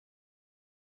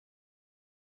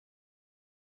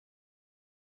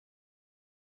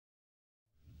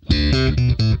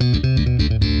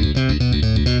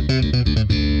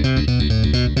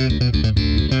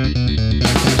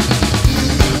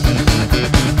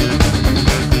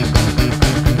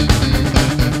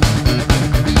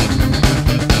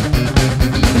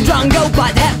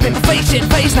face, shit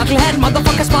face, knucklehead,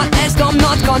 motherfucker, smart ass, dumb,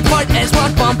 not gone, fart ass,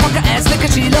 rock bomb, fucker ass,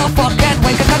 liquor, she love, fuck cat,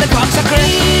 wanker, cut it, cocksucker.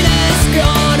 Ines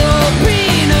got a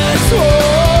penis,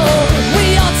 whoa.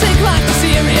 We all take life too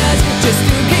serious, just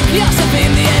to kick yourself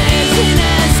in the ass.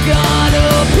 Ines got a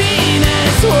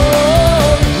penis,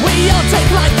 whoa. We all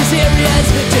take life too serious,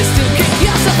 just to kick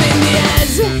yourself in the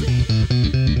ass.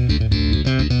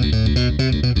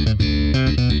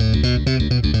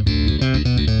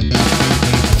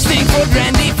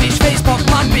 Randy, fish face, pock,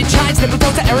 mud, bitch, hides, nipple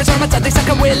toes to Arizona, they suck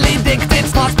a willy, dick, tip,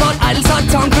 spot, spot, idle, son,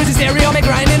 tongue, cruisy, stereo, make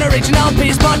Ryan in original,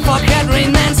 peace, spot, fuck, head,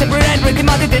 rain, man, separate, Ricky,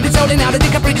 Marty, did it, solely, now the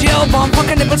dick, capriccio, bomb,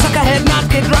 fucking nipple, suck a head, not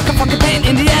kid, rock, a fucking pain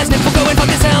in the ass, nipple, go and fuck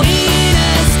yourself.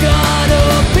 Ines got a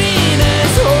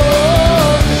penis,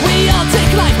 oh, we all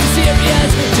take life too serious,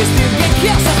 just to kick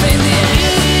yourself in the ass.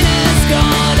 Ines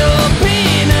got a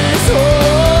penis, oh,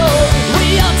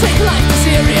 we all take life too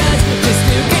serious, just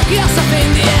to kick yourself in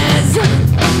the ass.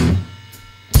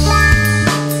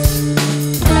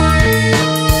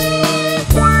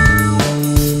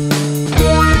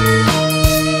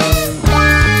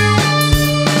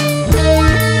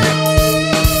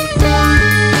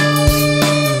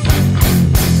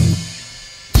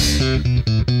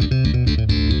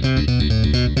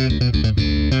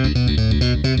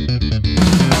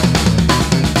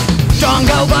 Strong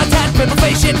go, butt hat, purple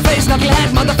face, shit face,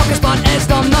 knucklehead, motherfucker, spot ass,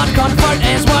 dumb, not con, fart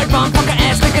ass, word bomb, fucker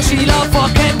ass, liquor, she love,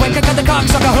 fuckhead, wanker, cut the cock,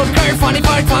 sucker, hooker, funny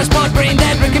fart, fast, spot, brain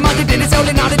dead, Ricky, Marty, did it,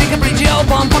 solely, now the dick, capriccio,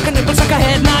 bomb, fucker, nipple, sucker,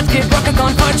 head, not kid, rocker,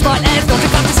 gone, fart, spot ass, don't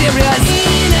take off the serious.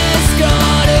 Ines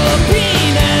got a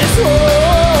penis,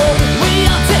 whoa, we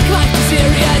all take life too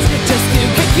serious, just to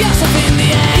kick yourself in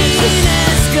the ass.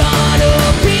 Ines got a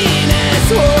penis,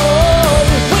 whoa,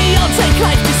 we all take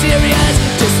life too serious,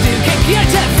 just to kick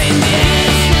yourself in the ass.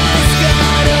 Ines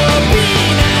got a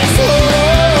penis,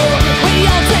 whoa, we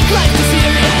all take life too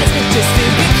serious, just to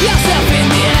kick yourself in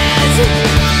the ass.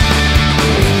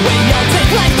 We all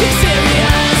take life too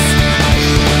serious.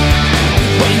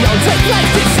 We all take life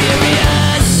too serious.